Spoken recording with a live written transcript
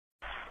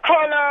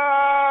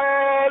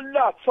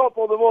Hello! Top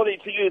of the morning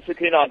to you,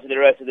 Sakina, and to the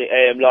rest of the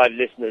AM Live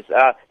listeners.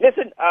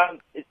 Listen,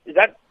 is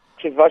that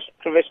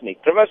Kravishni?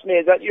 Kravishni,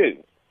 is that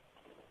you?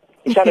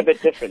 You sound a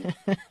bit different.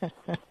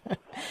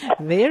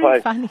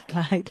 Very funny,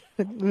 Clyde.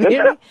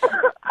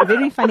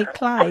 Very funny,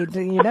 Clyde,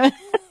 you know.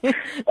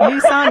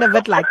 You sound a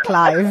bit like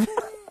Clive.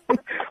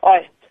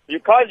 You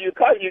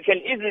can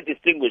easily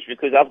distinguish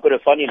because I've got a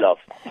funny laugh.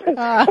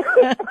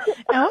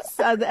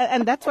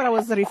 And that's what I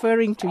was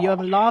referring to. Your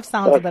laugh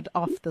sounds a bit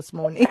off this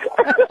morning.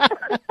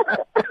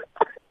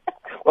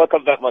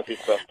 Welcome back, my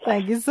sister.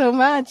 Thank you so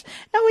much.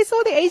 Now, we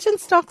saw the Asian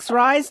stocks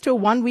rise to a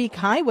one-week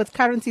high with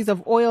currencies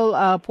of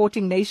oil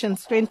porting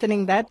nations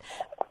strengthening that.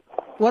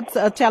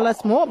 Tell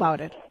us more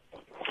about it.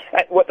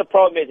 What the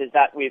problem is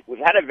that we've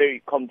had a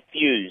very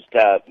confused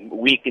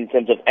week in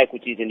terms of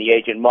equities in the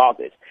Asian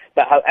markets.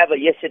 But however,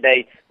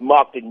 yesterday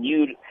marked a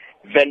new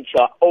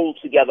venture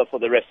altogether for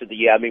the rest of the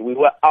year. I mean, we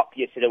were up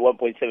yesterday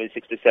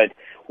 1.76%,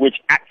 which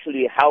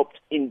actually helped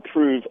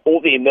improve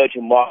all the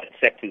emerging market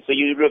sectors. So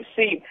you would have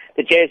seen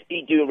the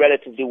JSE doing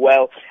relatively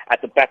well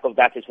at the back of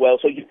that as well.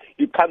 So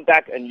you come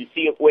back and you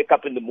see it, wake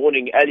up in the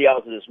morning, early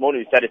hours of this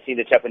morning, you started seeing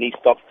the Japanese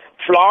stocks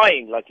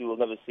flying like you will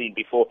never seen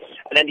before.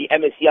 And then the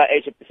MSCI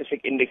Asia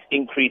Pacific Index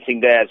increasing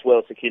there as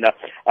well, Sakina,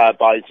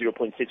 by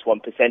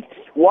 0.61%.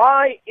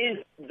 Why is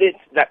this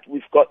that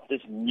we've got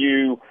this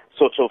new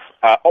sort of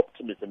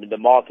optimism in the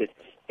market?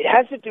 It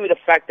has to do with the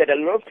fact that a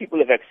lot of people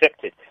have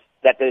accepted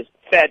that the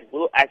Fed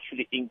will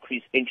actually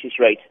increase interest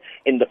rates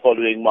in the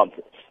following month.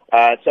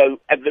 So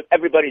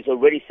everybody's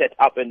already set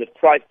up and they've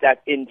priced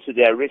that into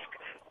their risk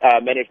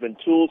management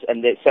tools,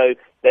 and so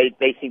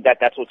they think that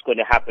that's what's going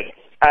to happen.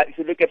 If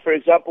you look at, for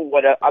example,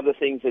 what are other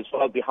things as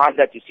well behind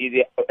that, you see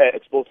the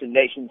exporting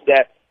nations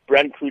there.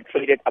 Brent crude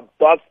traded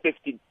above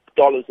 $50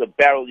 a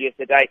barrel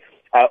yesterday,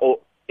 or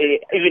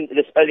even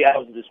this early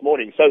hours of this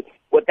morning. So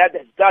what that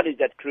has done is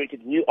that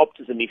created new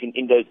optimism even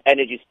in those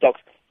energy stocks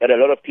that a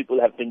lot of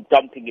people have been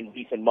dumping in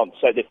recent months.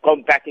 So they've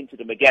gone back into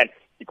them again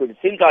because it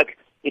seems like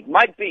it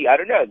might be, I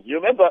don't know. You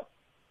remember,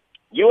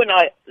 you and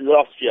I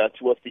last year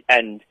towards the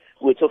end,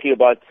 we were talking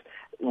about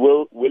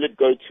will it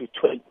go to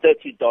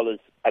 $30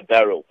 a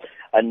barrel,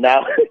 and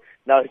now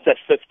it's at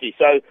 50.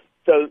 So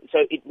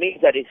it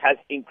means that it has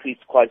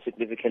increased quite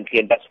significantly,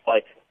 and that's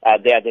why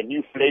they are the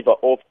new flavor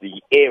of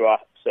the era.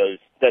 So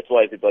that's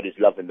why everybody's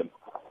loving them.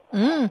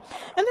 And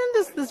then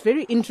there's this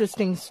very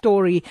interesting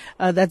story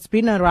that's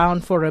been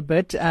around for a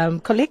bit,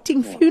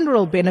 collecting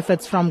funeral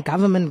benefits from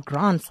government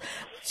grants.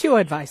 What's your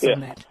advice on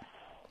that?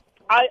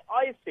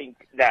 I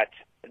think that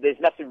there's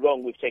nothing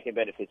wrong with taking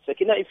benefits. So,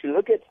 if you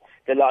look at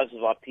the lives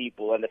of our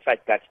people and the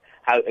fact that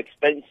how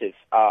expensive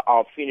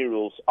our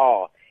funerals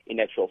are, in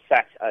actual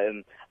fact,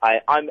 I've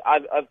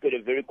got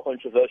a very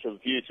controversial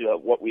view to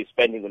what we're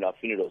spending on our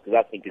funerals because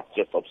I think it's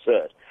just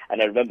absurd.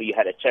 And I remember you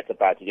had a chat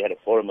about it, you had a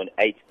forum on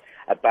 8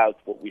 about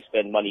what we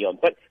spend money on.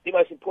 But the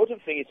most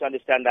important thing is to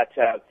understand that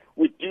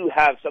we do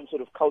have some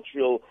sort of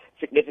cultural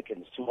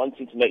significance to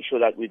wanting to make sure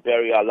that we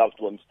bury our loved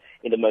ones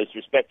in the most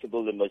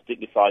respectable and most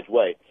dignified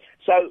way.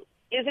 So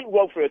is it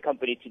wrong for a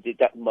company to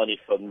deduct money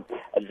from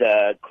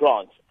the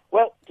grants?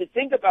 Well, to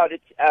think about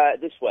it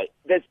this way,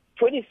 there's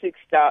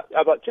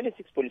about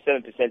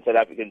 26.7% South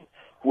Africans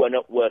who are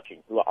not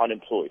working, who are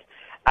unemployed.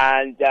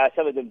 And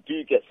some of them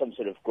do get some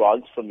sort of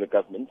grants from the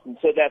government. And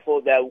so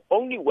therefore, the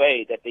only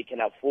way that they can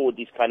afford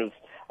these kind of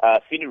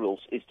funerals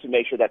is to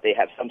make sure that they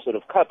have some sort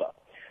of cover.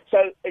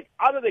 So it's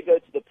either they go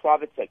to the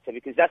private sector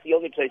because that's the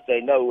only place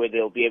they know where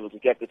they'll be able to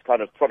get this kind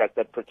of product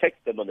that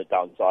protects them on the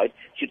downside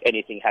should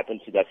anything happen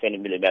to their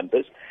family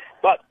members.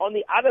 But on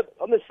the other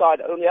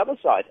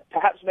side,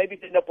 perhaps maybe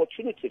it's an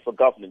opportunity for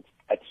government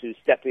to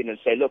step in and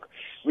say, look,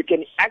 we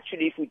can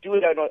actually, if we do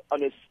it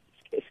on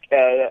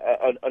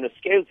a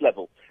scales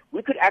level,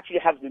 we could actually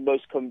have the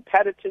most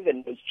competitive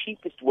and most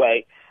cheapest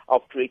way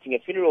of creating a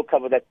funeral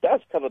cover that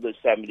does cover those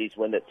families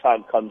when the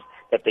time comes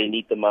that they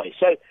need the money.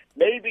 So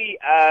maybe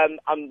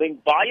I'm being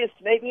biased,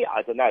 maybe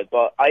I don't know,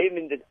 but I am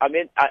in the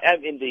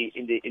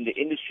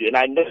industry, and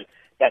I know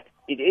that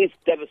it is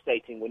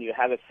devastating when you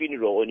have a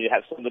funeral and you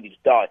have somebody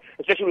die,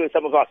 especially with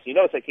some of us. You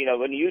know, it's like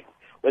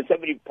when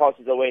somebody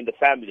passes away in the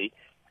family.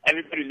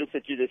 Everybody looks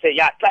at you, they say,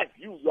 yeah, Clive,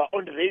 you are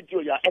on the radio,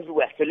 you are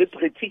everywhere,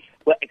 celebrity,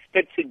 we're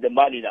expecting the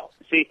money now.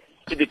 See,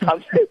 it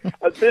becomes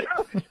a bit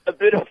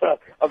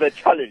of a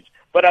challenge.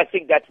 But I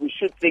think that we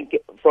should think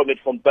from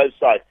both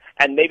sides.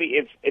 And maybe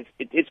if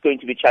it is going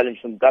to be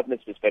challenged from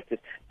government's perspective,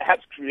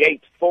 perhaps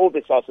create for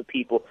the sorts of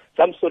people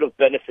some sort of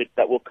benefit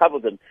that will cover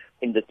them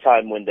in the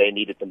time when they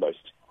need it the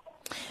most.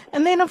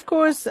 And then, of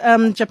course,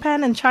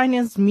 Japan and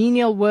China's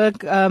menial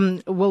work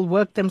will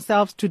work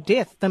themselves to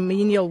death, the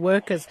menial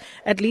workers.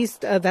 At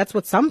least that's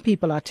what some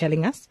people are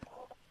telling us.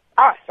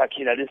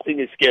 Sakina, this thing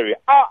is scary.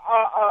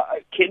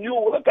 Can you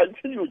work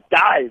until you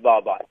die,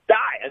 Baba? Die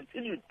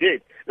until you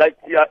dead. Like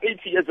you're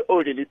 80 years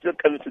old and you're still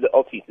coming to the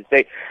office to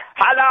say,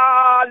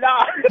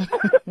 halala.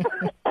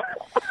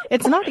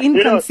 It's not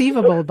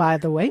inconceivable, by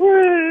the way.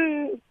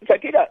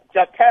 Sakina,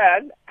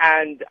 Japan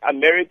and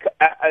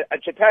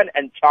Japan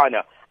and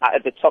China are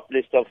at the top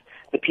list of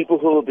the people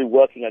who will be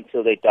working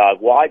until they die.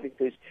 Why?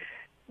 Because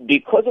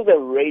of the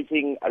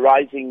rising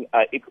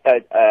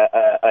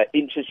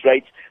interest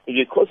rates,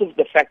 because of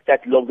the fact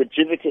that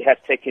longevity has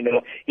taken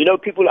over.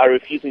 People are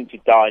refusing to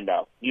die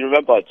now. You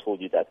remember I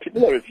told you that.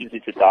 People are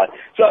refusing to die.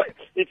 So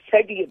it's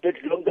taking a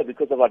bit longer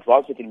because of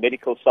advancement in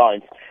medical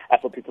science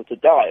for people to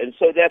die. And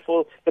so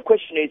therefore, the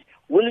question is,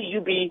 will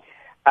you be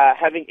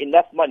having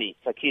enough money,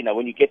 Sakina,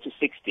 when you get to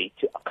 60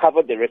 to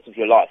cover the rest of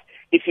your life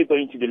if you're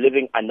going to be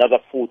living another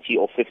 40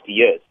 or 50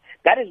 years?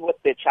 That is what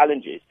their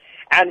challenge is.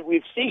 And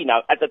we've seen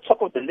now at the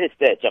top of the list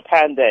there,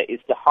 Japan there is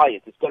the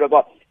highest. It's got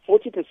about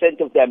 40%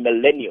 of their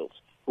millennials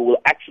who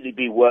will actually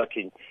be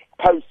working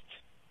post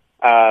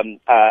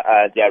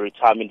their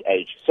retirement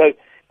age. So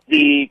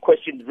the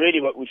question really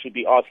what we should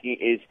be asking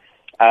is,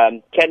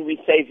 can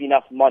we save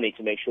enough money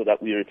to make sure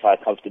that we retire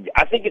comfortably?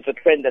 I think it's a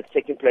trend that's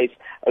taking place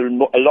a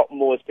lot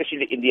more,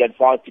 especially in the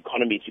advanced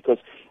economies, because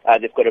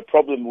they've got a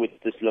problem with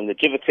this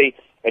longevity,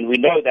 and we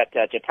know that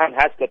Japan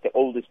has got the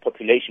oldest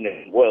population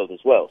in the world as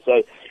well.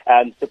 So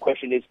the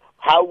question is,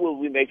 how will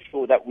we make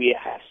sure that we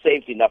have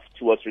saved enough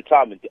towards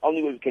retirement? The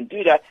only way we can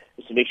do that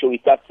is to make sure we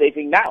start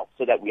saving now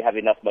so that we have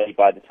enough money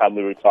by the time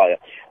we retire.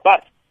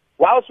 But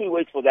whilst we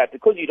wait for that,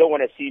 because you don't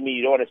want to see me,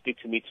 you don't want to speak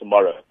to me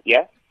tomorrow,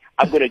 yeah?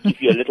 I'm going to give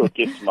you a little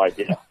gift, my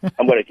dear.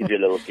 I'm going to give you a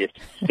little gift.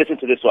 Listen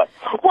to this one.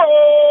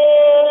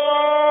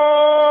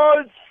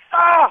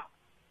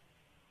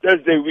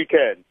 Thursday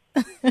weekend.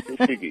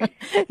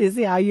 You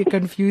see how you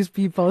confuse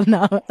people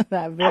now?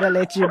 I better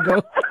let you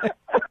go.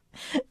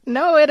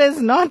 No, it is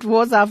not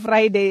Woza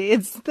Friday.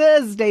 It's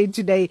Thursday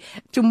today.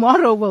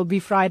 Tomorrow will be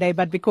Friday,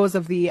 but because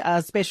of the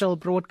special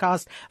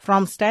broadcast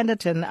from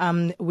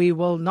Standerton, we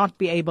will not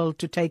be able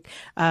to take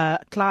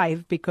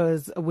Clive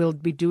because we'll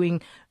be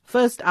doing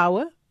first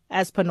hour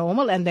as per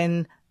normal, and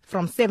then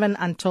from 7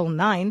 until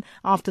 9,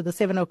 after the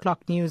 7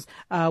 o'clock news,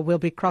 we'll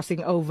be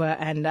crossing over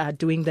and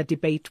doing the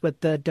debate with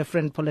the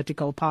different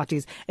political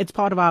parties. It's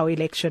part of our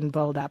election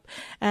build-up.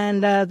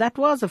 And that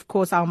was, of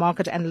course, our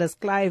market analyst,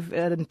 Clive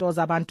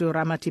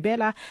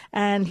Ramathibela,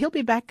 and he'll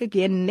be back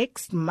again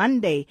next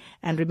Monday.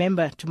 And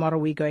remember, tomorrow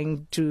we're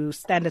going to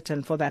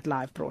Standerton for that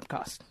live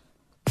broadcast.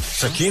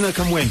 Sakina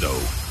Kamwendo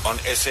on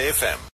SAfm.